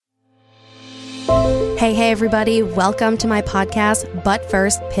Hey, everybody. Welcome to my podcast, But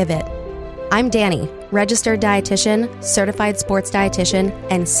First Pivot. I'm Danny, registered dietitian, certified sports dietitian,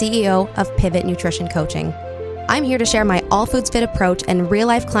 and CEO of Pivot Nutrition Coaching. I'm here to share my all foods fit approach and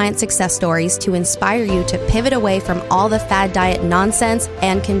real-life client success stories to inspire you to pivot away from all the fad diet nonsense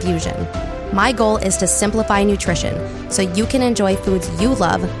and confusion. My goal is to simplify nutrition so you can enjoy foods you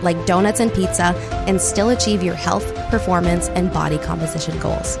love, like donuts and pizza, and still achieve your health, performance, and body composition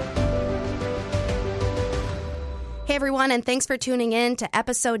goals. Hey everyone, and thanks for tuning in to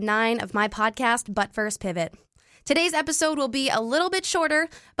episode 9 of my podcast, But First Pivot. Today's episode will be a little bit shorter,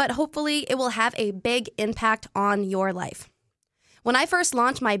 but hopefully it will have a big impact on your life. When I first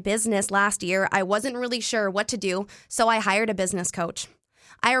launched my business last year, I wasn't really sure what to do, so I hired a business coach.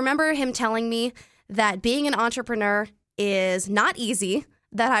 I remember him telling me that being an entrepreneur is not easy,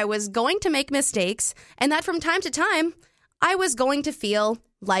 that I was going to make mistakes, and that from time to time, I was going to feel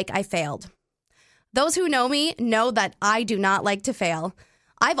like I failed. Those who know me know that I do not like to fail.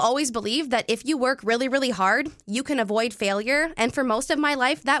 I've always believed that if you work really, really hard, you can avoid failure, and for most of my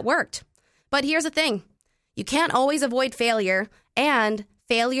life, that worked. But here's the thing. You can't always avoid failure, and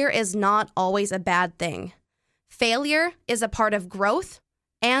failure is not always a bad thing. Failure is a part of growth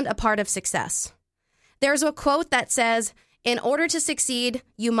and a part of success. There's a quote that says, "In order to succeed,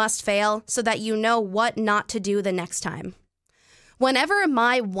 you must fail so that you know what not to do the next time." Whenever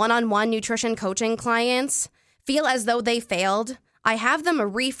my one-on-one nutrition coaching clients feel as though they failed, I have them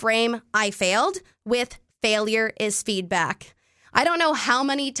reframe "I failed" with "failure is feedback." I don't know how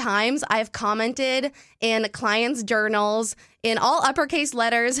many times I've commented in clients' journals in all uppercase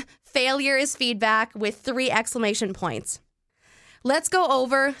letters, "failure is feedback" with 3 exclamation points. Let's go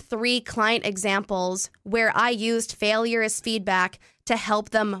over 3 client examples where I used failure is feedback to help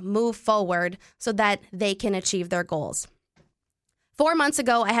them move forward so that they can achieve their goals. 4 months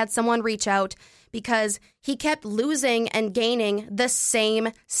ago, I had someone reach out because he kept losing and gaining the same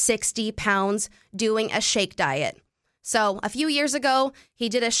 60 pounds doing a shake diet. So a few years ago, he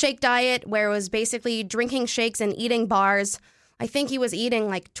did a shake diet where it was basically drinking shakes and eating bars. I think he was eating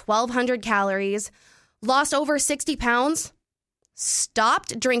like 1,200 calories, lost over 60 pounds,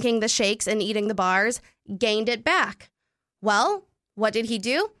 stopped drinking the shakes and eating the bars, gained it back. Well, what did he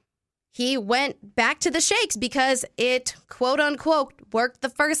do? He went back to the shakes because it, quote unquote, worked the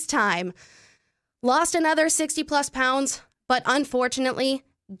first time. Lost another 60 plus pounds, but unfortunately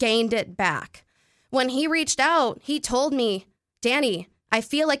gained it back. When he reached out, he told me, "Danny, I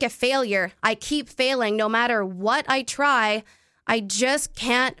feel like a failure. I keep failing no matter what I try. I just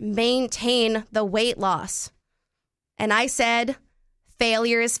can't maintain the weight loss." And I said,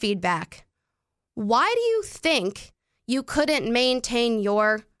 failure is feedback. Why do you think you couldn't maintain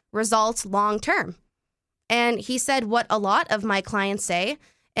your results long term? And he said what a lot of my clients say,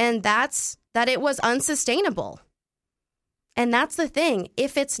 and that's that it was unsustainable. And that's the thing.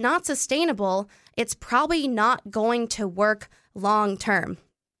 If it's not sustainable, it's probably not going to work long term.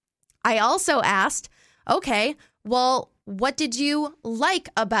 I also asked, okay, well, what did you like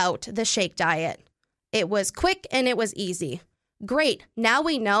about the shake diet? It was quick and it was easy. Great. Now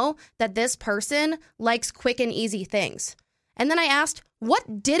we know that this person likes quick and easy things. And then I asked,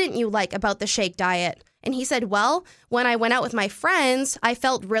 what didn't you like about the shake diet? And he said, well, when I went out with my friends, I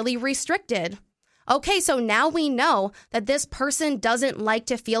felt really restricted. Okay, so now we know that this person doesn't like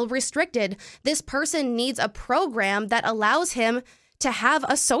to feel restricted. This person needs a program that allows him to have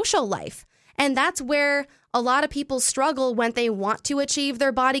a social life. And that's where a lot of people struggle when they want to achieve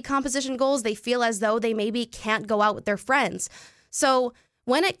their body composition goals. They feel as though they maybe can't go out with their friends. So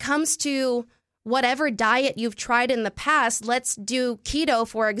when it comes to whatever diet you've tried in the past, let's do keto,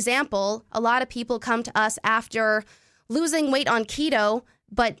 for example. A lot of people come to us after losing weight on keto,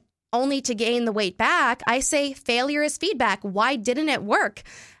 but only to gain the weight back. I say failure is feedback. Why didn't it work?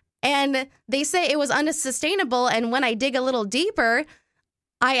 And they say it was unsustainable. And when I dig a little deeper,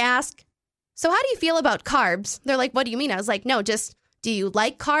 I ask, so how do you feel about carbs? They're like, what do you mean? I was like, no, just, do you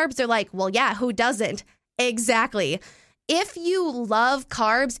like carbs? They're like, well, yeah, who doesn't? Exactly. If you love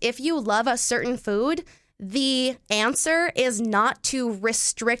carbs, if you love a certain food, the answer is not to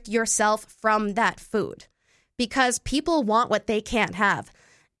restrict yourself from that food because people want what they can't have.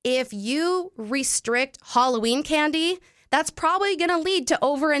 If you restrict Halloween candy, that's probably going to lead to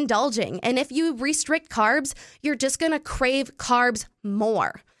overindulging. And if you restrict carbs, you're just going to crave carbs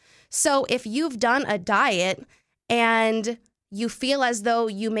more. So if you've done a diet and you feel as though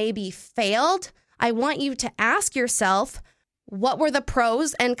you maybe failed, I want you to ask yourself, what were the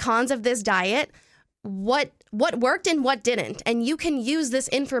pros and cons of this diet? What worked and what didn't? And you can use this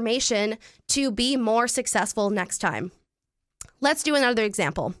information to be more successful next time. Let's do another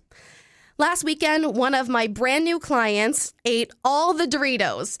example. Last weekend, one of my brand new clients ate all the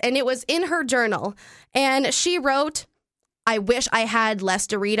Doritos, and it was in her journal. And she wrote, "I wish I had less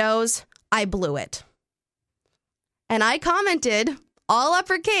Doritos. I blew it." And I commented, all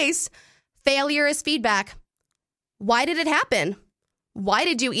uppercase, "Failure is feedback. Why did it happen? Why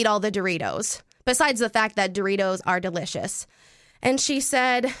did you eat all the Doritos? Besides the fact that Doritos are delicious." And she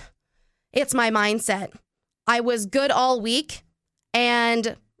said, "It's my mindset. I was good all week,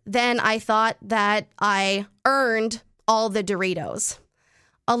 and then I thought that I earned all the Doritos."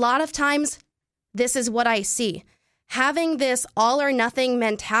 A lot of times, this is what I see. Having this all or nothing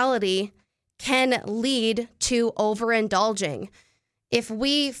mentality can lead to overindulging. If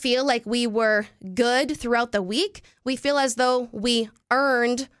we feel like we were good throughout the week, we feel as though we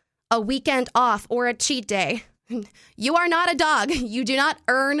earned a weekend off or a cheat day. You are not a dog. You do not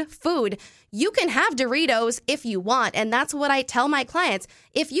earn food. You can have Doritos if you want, and that's what I tell my clients.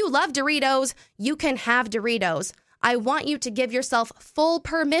 If you love Doritos, you can have Doritos. I want you to give yourself full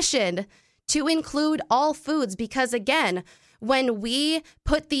permission to include all foods because, again, when we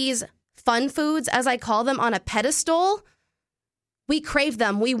put these fun foods, as I call them, on a pedestal, we crave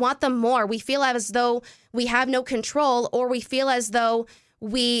them. We want them more. We feel as though we have no control, or we feel as though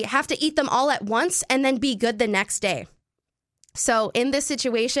we have to eat them all at once and then be good the next day. So in this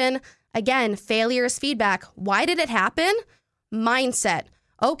situation, again, failure is feedback. Why did it happen? Mindset.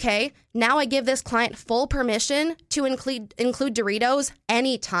 Okay, now I give this client full permission to include Doritos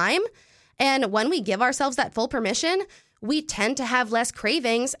anytime. And when we give ourselves that full permission, we tend to have less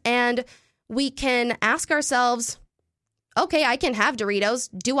cravings, and we can ask ourselves, okay, I can have Doritos.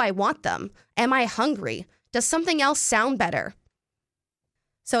 Do I want them? Am I hungry? Does something else sound better?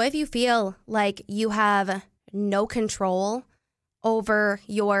 So if you feel like you have no control over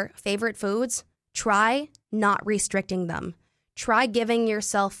your favorite foods, try not restricting them. Try giving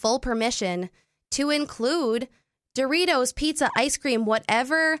yourself full permission to include Doritos, pizza, ice cream,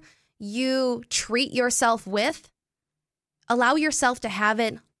 whatever you treat yourself with. Allow yourself to have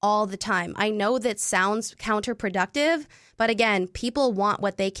it all the time. I know that sounds counterproductive, but again, people want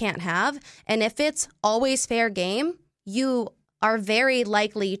what they can't have. And if it's always fair game, you are very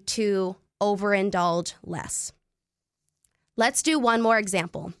likely to overindulge less. Let's do one more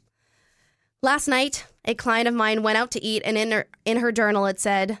example. Last night, a client of mine went out to eat, and in her journal it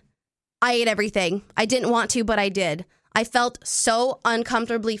said, "I ate everything. I didn't want to, but I did. I felt so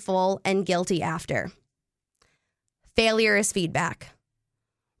uncomfortably full and guilty after." Failure is feedback.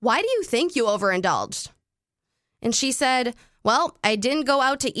 Why do you think you overindulged? And she said, "Well, I didn't go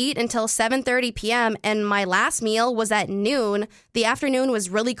out to eat until 7:30 p.m. and my last meal was at noon. The afternoon was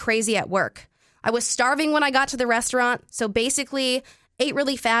really crazy at work. I was starving when I got to the restaurant, so basically ate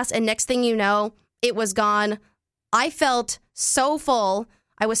really fast, and next thing you know, it was gone. I felt so full.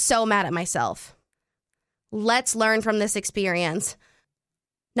 I was so mad at myself." Let's learn from this experience.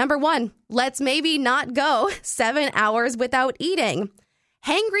 Number one, let's maybe not go 7 hours without eating.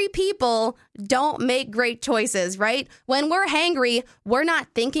 Hangry people don't make great choices, right? When we're hangry, we're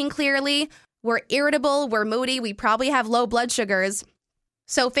not thinking clearly. We're irritable, we're moody, we probably have low blood sugars.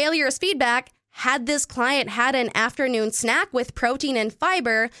 So failure is feedback. Had this client had an afternoon snack with protein and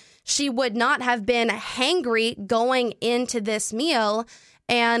fiber, she would not have been hangry going into this meal.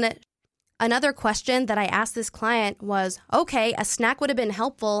 And another question that I asked this client was, okay, a snack would have been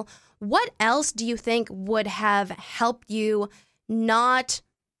helpful. What else do you think would have helped you not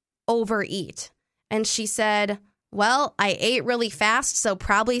overeat? And she said, well, I ate really fast, so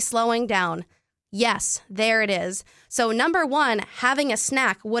probably slowing down. Yes, there it is. So number one, having a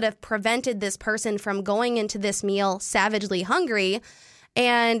snack would have prevented this person from going into this meal savagely hungry.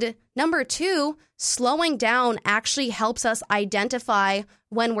 And number two, slowing down actually helps us identify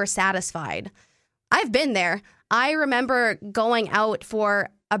when we're satisfied. I've been there. I remember going out for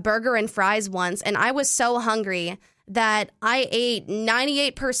a burger and fries once, and I was so hungry that I ate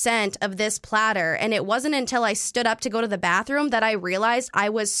 98% of this platter, and it wasn't until I stood up to go to the bathroom that I realized I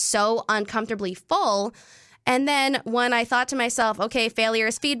was so uncomfortably full. And then when I thought to myself, okay, failure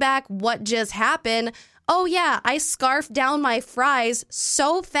is feedback, what just happened? Oh yeah, I scarfed down my fries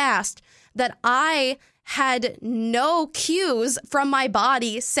so fast that I had no cues from my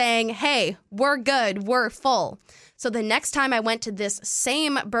body saying, hey, we're good, we're full. So the next time I went to this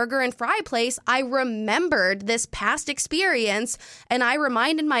same burger and fry place, I remembered this past experience and I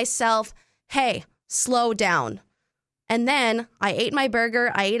reminded myself, hey, slow down. And then I ate my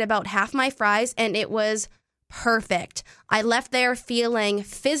burger, I ate about half my fries, and it was perfect. I left there feeling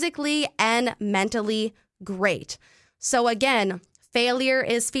physically and mentally great. So again, failure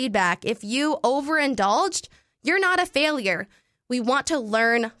is feedback. If you overindulged, you're not a failure. We want to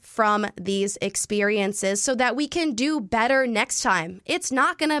learn from these experiences so that we can do better next time. It's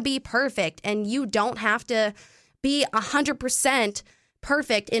not going to be perfect, and you don't have to be 100%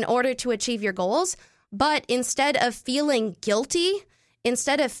 perfect in order to achieve your goals. But instead of feeling guilty,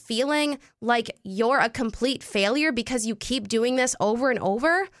 instead of feeling like you're a complete failure because you keep doing this over and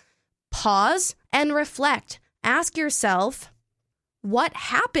over, pause and reflect. Ask yourself, what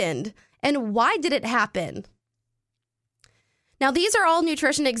happened and why did it happen? Now, these are all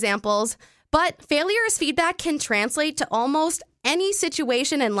nutrition examples, but failure as feedback can translate to almost any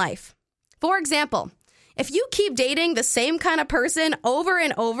situation in life. For example, if you keep dating the same kind of person over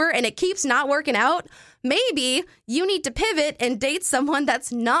and over and it keeps not working out, maybe you need to pivot and date someone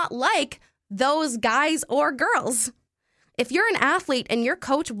that's not like those guys or girls. If you're an athlete and your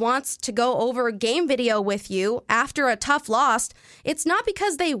coach wants to go over a game video with you after a tough loss, it's not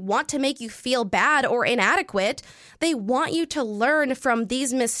because they want to make you feel bad or inadequate. They want you to learn from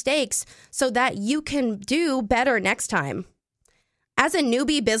these mistakes so that you can do better next time. As a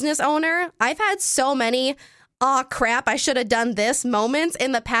newbie business owner, I've had so many, "aw, crap, I should have done this" moments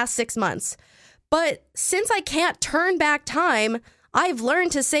in the past 6 months. But since I can't turn back time, I've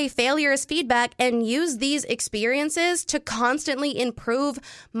learned to say failure is feedback and use these experiences to constantly improve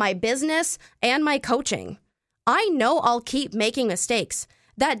my business and my coaching. I know I'll keep making mistakes.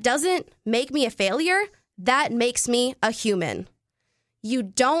 That doesn't make me a failure. That makes me a human. You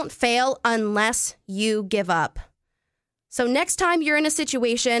don't fail unless you give up. So next time you're in a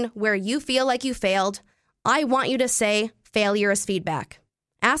situation where you feel like you failed, I want you to say failure is feedback.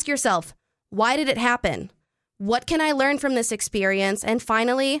 Ask yourself, why did it happen? What can I learn from this experience? And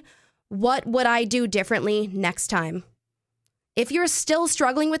finally, what would I do differently next time? If you're still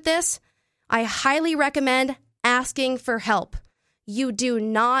struggling with this, I highly recommend asking for help. You do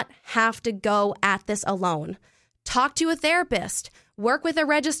not have to go at this alone. Talk to a therapist, work with a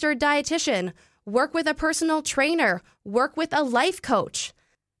registered dietitian, work with a personal trainer, work with a life coach.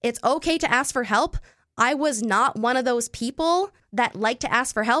 It's okay to ask for help. I was not one of those people that like to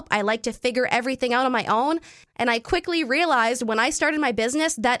ask for help. I like to figure everything out on my own. And I quickly realized when I started my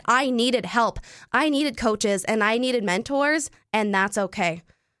business that I needed help. I needed coaches and I needed mentors, and that's okay.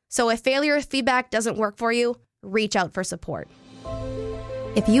 So if failure feedback doesn't work for you, reach out for support.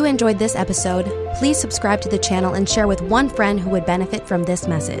 If you enjoyed this episode, please subscribe to the channel and share with one friend who would benefit from this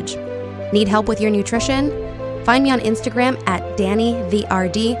message. Need help with your nutrition? Find me on Instagram at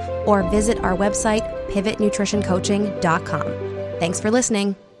DannyTheRD or visit our website, pivotnutritioncoaching.com. Thanks for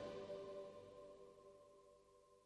listening.